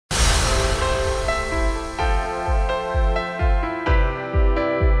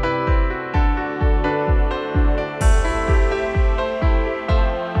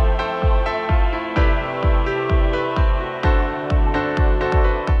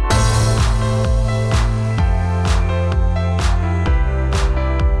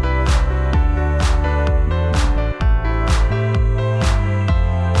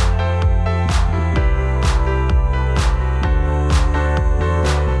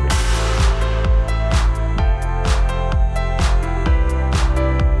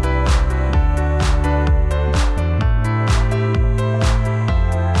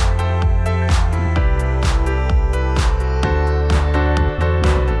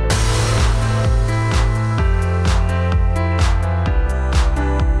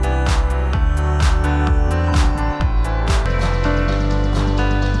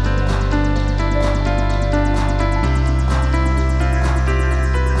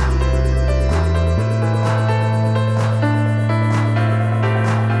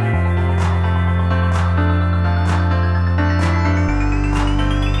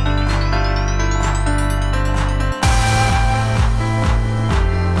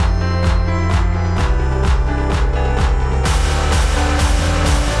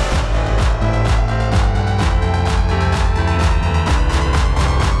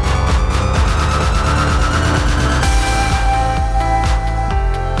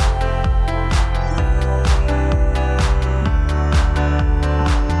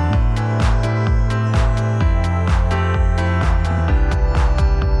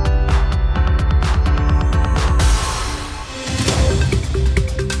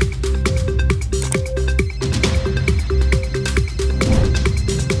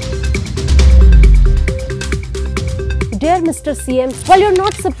Mr. CM, while you're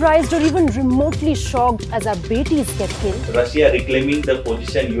not surprised or even remotely shocked as our betis get killed. Russia reclaiming the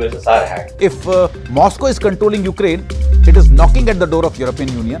position USSR had. If Moscow is controlling Ukraine, it is knocking at the door of European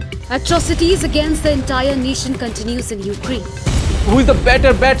Union. Atrocities against the entire nation continues in Ukraine. Who is the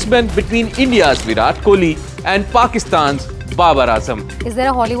better batsman between India's Virat Kohli and Pakistan's Babar Azam? Is there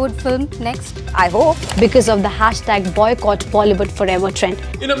a Hollywood film next? I hope. Because of the hashtag boycott Bollywood forever trend.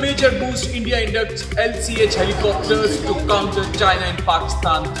 In a major boost, India inducts LCH helicopters to counter China and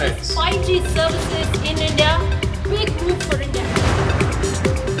Pakistan threats. 5G services